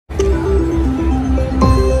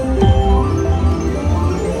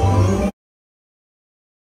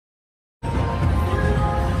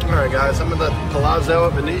Plaza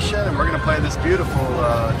at Venetian, and we're going to play this beautiful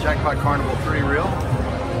Jackpot Carnival 3 reel.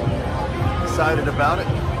 Excited about it.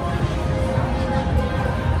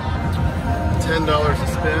 $10 a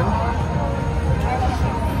spin.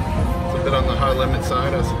 It's a bit on the high limit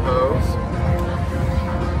side, I suppose.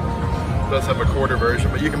 It does have a quarter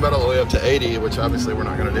version, but you can bet all the way up to 80, which obviously we're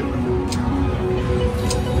not going to do.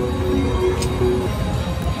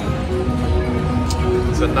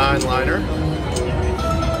 It's a 9-liner.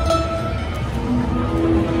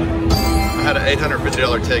 I had an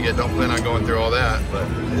 $850 ticket. Don't plan on going through all that, but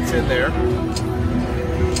it's in there.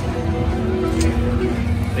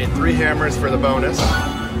 Need 3 hammers for the bonus.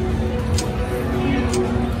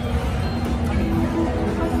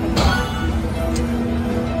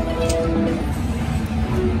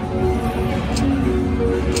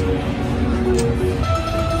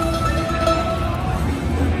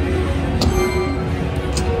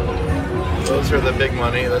 Those are the big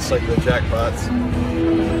money. That's like the jackpots.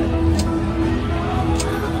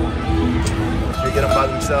 If you get them by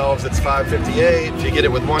themselves, it's $558. If you get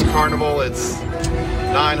it with one carnival, it's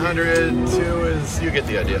 $900. 2 is, you get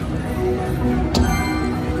the idea.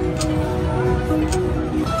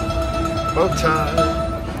 Bow tie.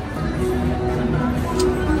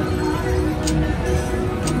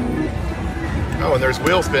 Oh, and there's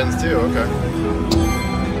wheel spins too. Okay.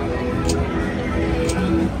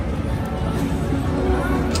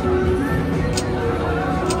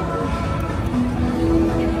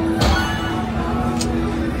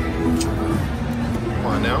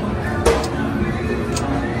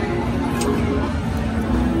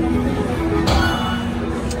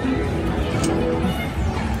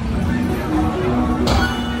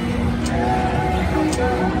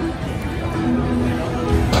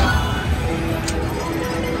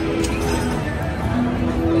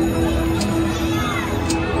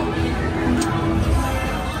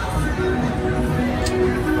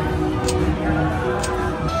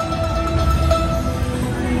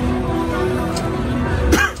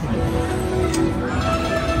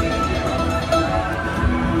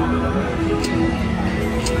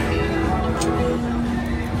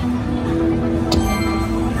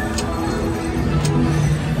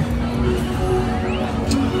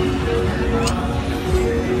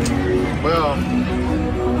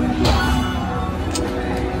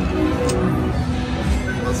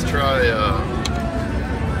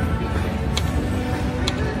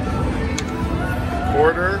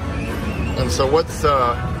 Quarter. And so what's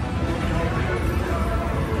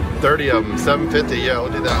 30 of them? $750. Yeah,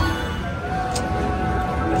 we'll do that.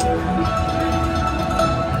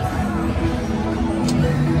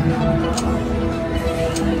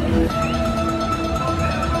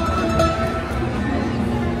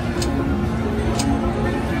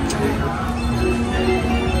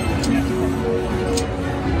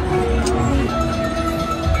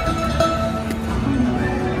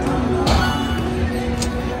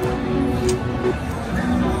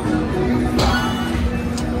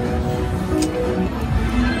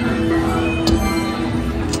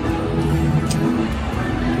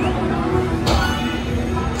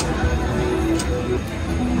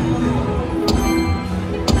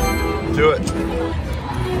 Do it.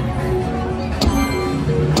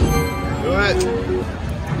 Do it.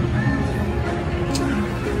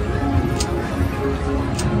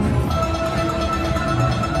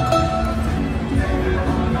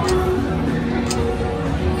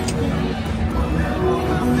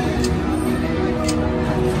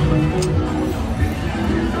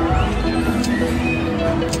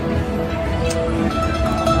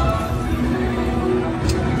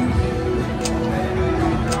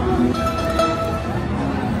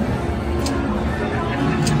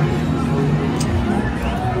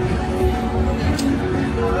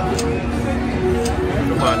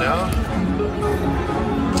 Come on now.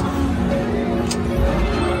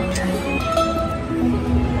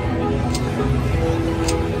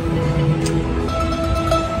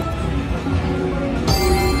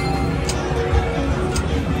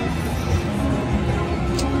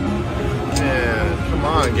 Man, come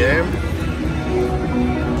on, game.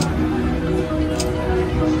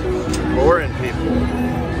 Boring people.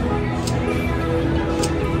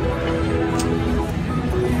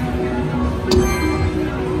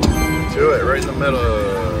 Do it right in the middle.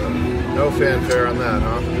 No fanfare on that,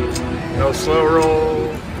 huh? No slow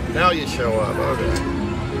roll. Now you show up. Okay.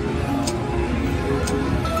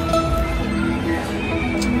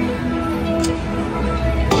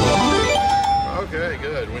 Okay,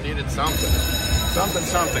 good. We needed something.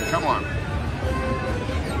 Something. Come on.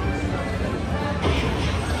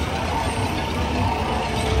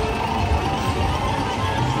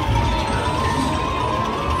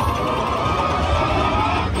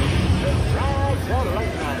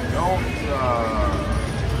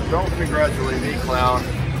 Don't congratulate me, clown.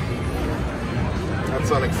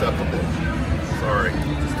 That's unacceptable. Sorry, it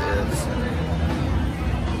just is.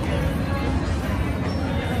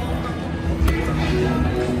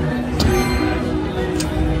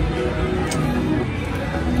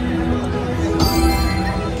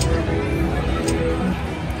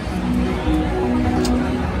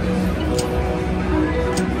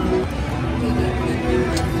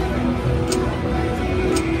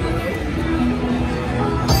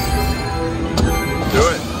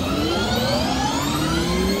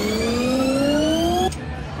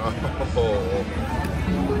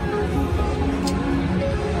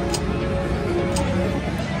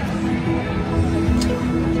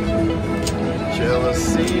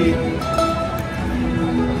 Jealousy.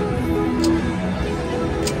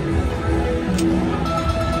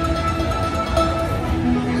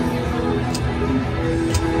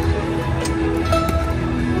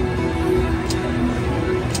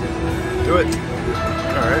 Do it.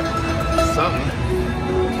 All right. Something.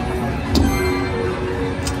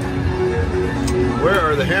 Where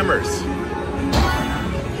are the hammers?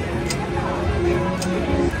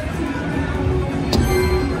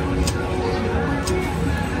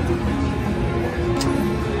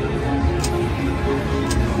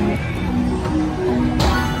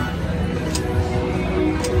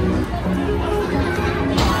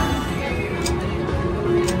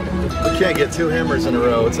 We can't get 2 hammers in a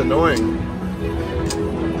row. It's annoying.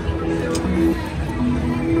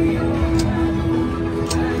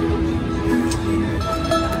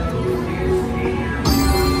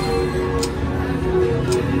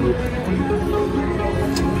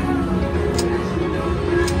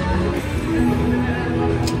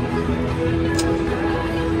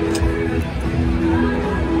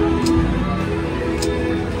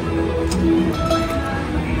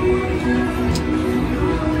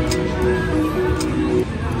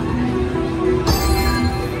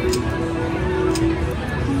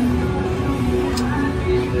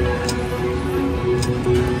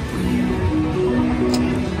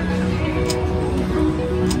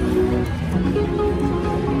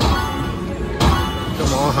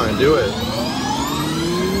 Do it.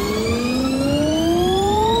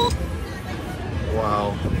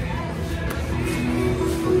 Wow.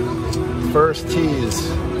 First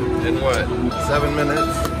tease in what? 7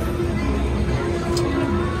 minutes?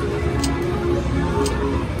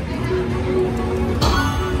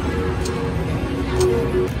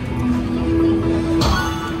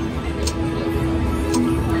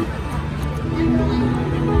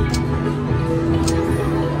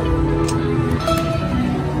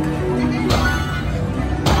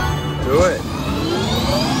 Do it.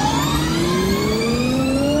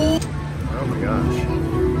 Oh my gosh.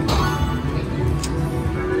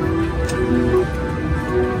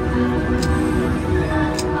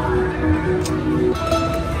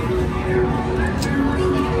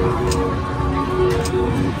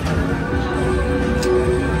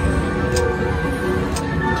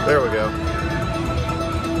 There we go.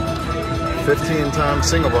 15 times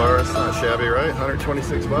single bar. That's not shabby, right?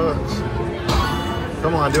 126 bucks.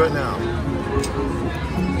 Come on, do it now.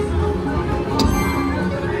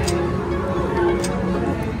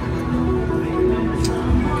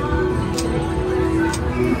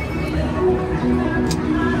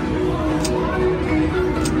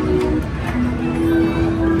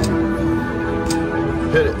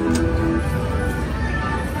 Hit it.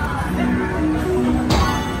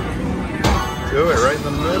 Do it right in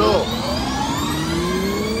the middle.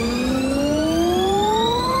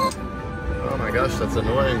 Oh my gosh, that's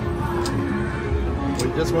annoying. We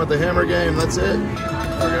just want the hammer game, that's it.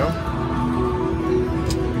 There we go.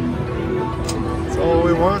 That's all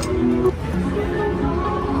we want.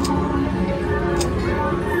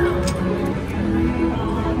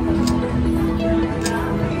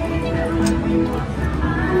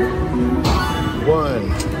 One.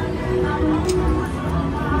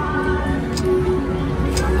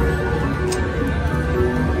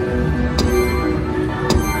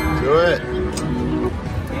 Do it.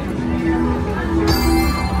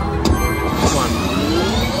 Come on.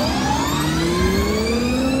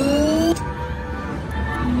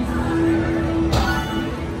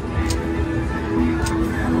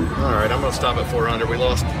 All right, I'm gonna stop at 400. We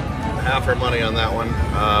lost half our money on that one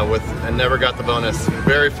and never got the bonus.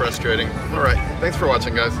 Very frustrating. All right, thanks for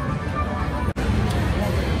watching, guys.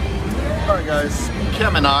 All right, guys,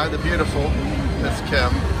 Kim and I, the beautiful Miss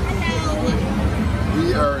Kim,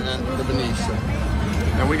 we are in the Venetian,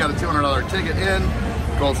 and we got a $200 ticket in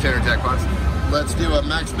Gold Standard Jackpots. Let's do a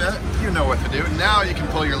max bet. You know what to do. Now you can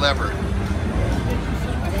pull your lever.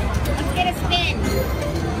 Let's get a spin.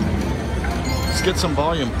 Let's get some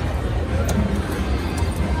volume.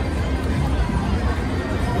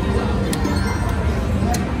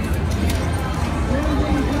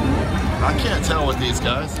 I can't tell with these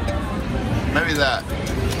guys. Maybe that.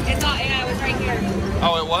 It's not, yeah, it was right here.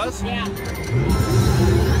 Oh, it was? Yeah.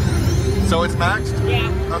 So it's maxed?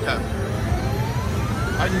 Yeah. Okay.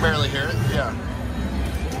 I can barely hear it, yeah.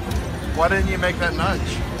 Why didn't you make that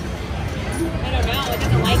nudge? I don't know, it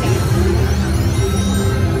doesn't like it.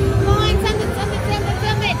 Come on, send it, send it, send it,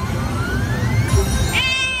 send it.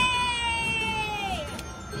 Hey!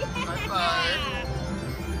 High five.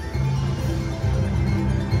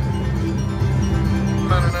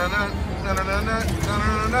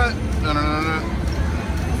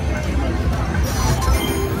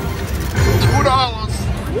 $2.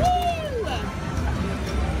 Woo!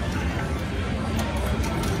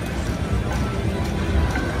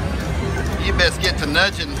 You best get to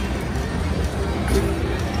nudging.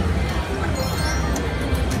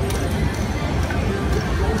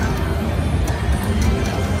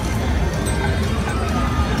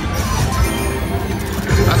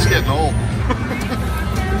 That's getting old.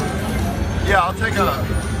 Yeah, I'll take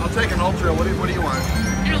an ultra. What do you want?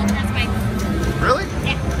 An ultra's fine. Really?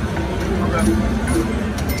 Yeah. Okay.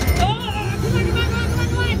 Oh, come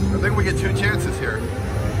on. I think we get 2 chances here.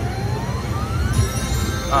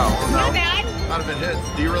 Oh, well, no. Not bad. Not if it hits.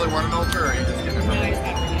 Do you really want an ultra, or are you just getting it? No, I just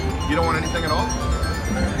got it. You don't want anything at all?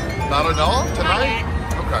 Not at all tonight?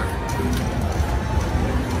 Okay.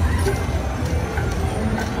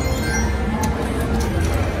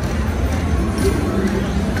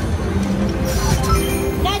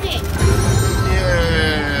 Nudge it. Yeah.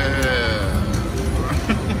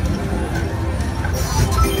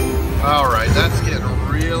 All right, that's getting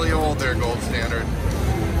really old there, Gold Standard.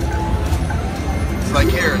 It's like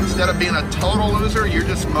here, instead of being a total loser, you're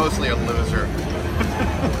just mostly a loser.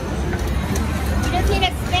 You just need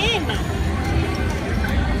a spin.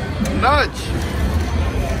 Nudge.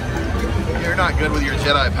 You're not good with your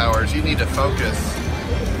Jedi powers. You need to focus.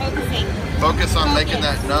 Focusing. Focus on making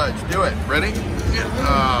that nudge. Do it. Ready?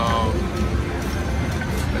 Oh.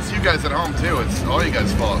 It's you guys at home too. It's all you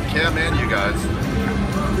guys' fault. Kim and you guys.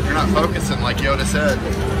 You're not focusing like Yoda said.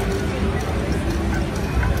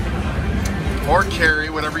 Or carry,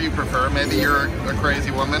 whatever you prefer. Maybe you're a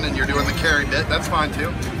crazy woman and you're doing the carry bit. That's fine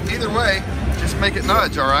too. Either way, just make it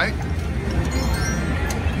nudge, all right?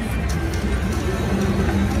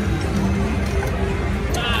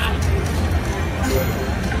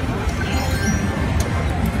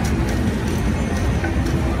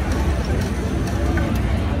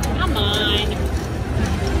 Come on.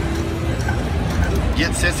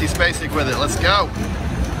 Get Sissy Spacek with it. Let's go.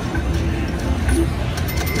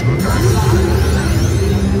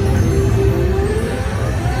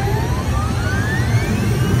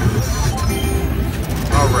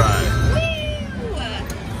 All right.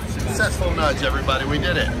 Woo! Successful nudge, everybody. We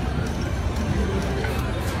did it.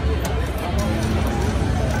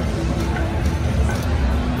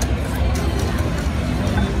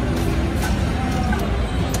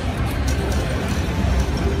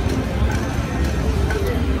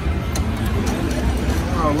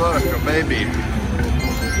 Oh, look, a baby.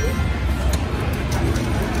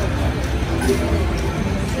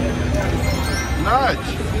 Nudge.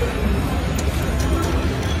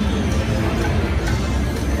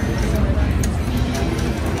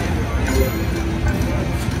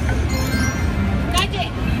 Nudge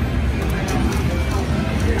it.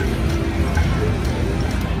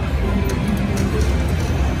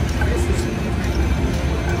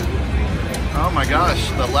 Oh my gosh,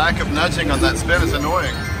 the lack of nudging on that spin is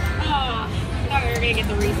annoying. Oh, I thought we were going to get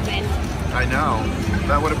the respin. I know.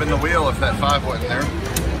 That would have been the wheel if that 5 wasn't there.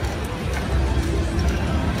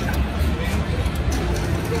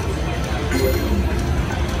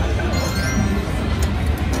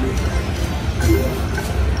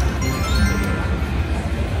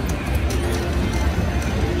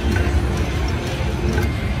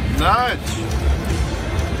 Nudge.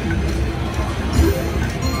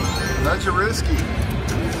 Nudge-a-risky.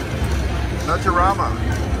 Nudge-a-rama.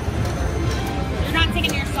 You're not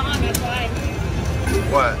singing your song, that's why.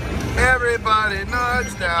 What? Everybody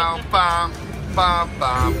nudge down. Bum, bum,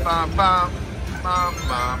 bum, bum, bum. Bum,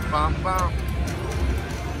 bum, bum, bum.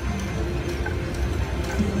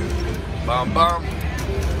 Bum, bum.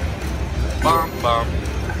 Bum, bum.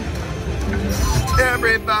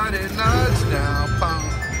 Everybody nudge down. Bum,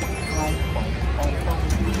 bum, bum, bum, bum.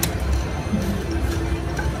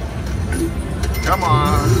 Come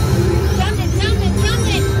on. Jump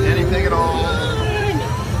it. Anything at all.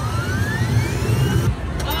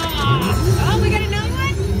 Oh, we got another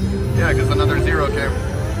one? Yeah, because another 0 came.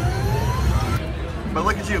 But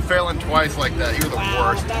look at you failing twice like that. You're the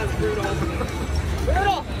worst. That was brutal.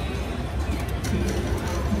 Brutal.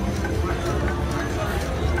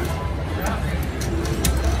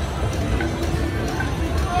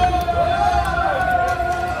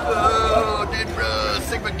 Oh, dude, bro.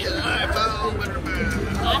 Sigma Chi.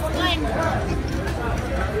 Last one.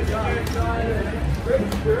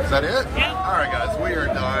 Is that it? Yep. All right, guys. We are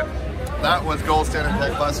done. That was Gold Standard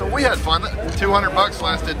Jackpot. So we had fun. $200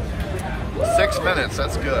 lasted 6 minutes.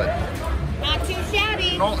 That's good. Not too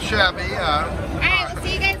shabby. Not shabby, yeah. Alright, we'll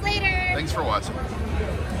see you guys later. Thanks for watching.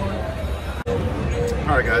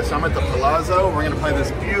 Alright guys, so I'm at the Palazzo. We're going to play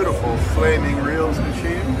this beautiful flaming reels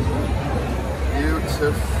machine.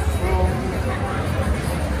 Beautiful.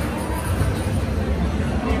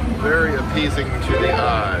 Very appeasing to the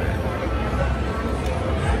eye.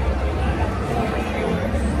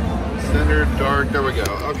 Center, dark, there we go.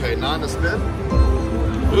 Okay, 9 to spin.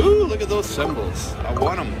 Ooh, look at those symbols. I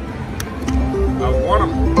want them. I want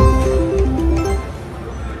them.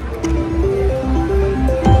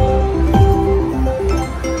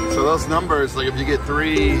 So those numbers, like if you get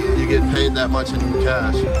 3, you get paid that much in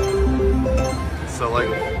cash. So like,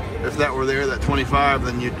 if that were there, that 25,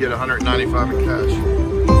 then you'd get 195 in cash.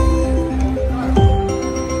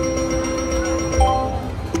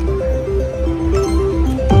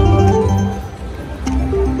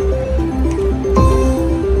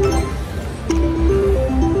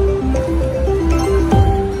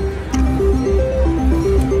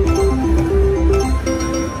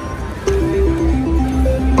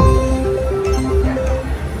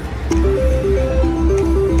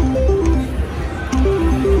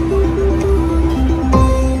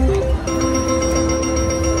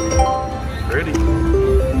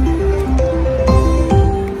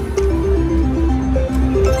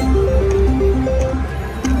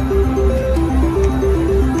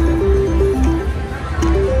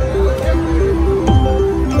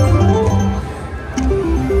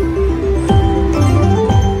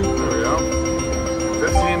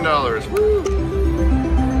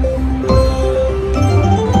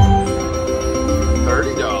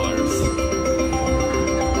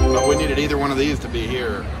 Either one of these to be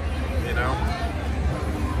here, you know,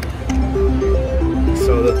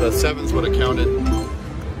 so that the 7s would have counted.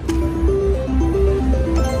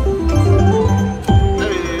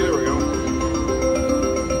 Hey, there we go.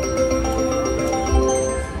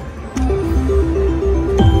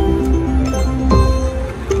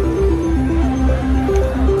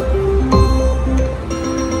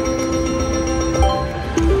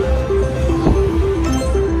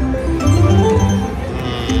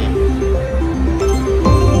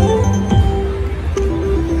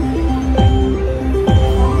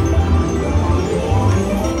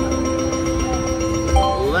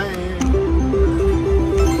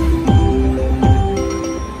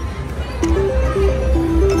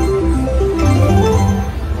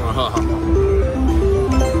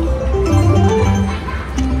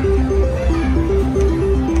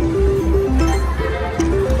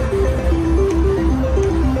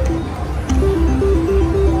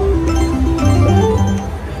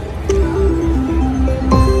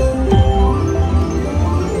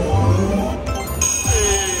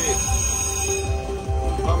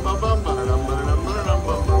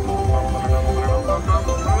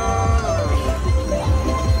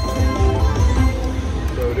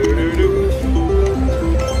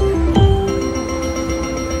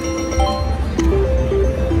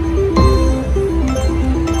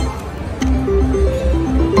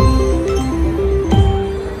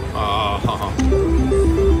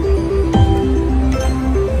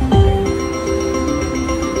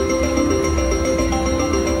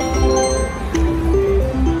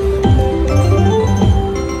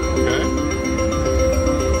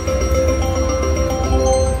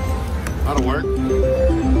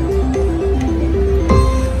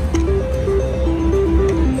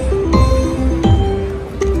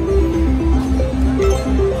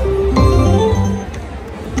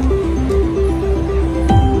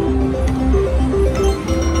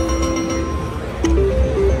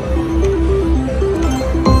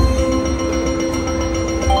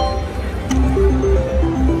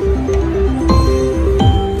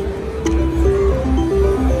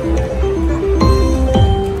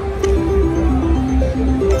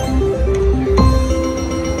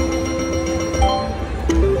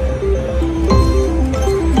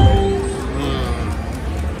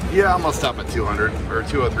 Yeah, I'm gonna stop at 200 or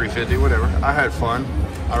 203.50, whatever. I had fun.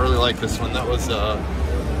 I really like this one. That was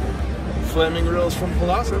Flaming Reels from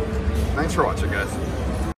Colossal. Thanks for watching, guys.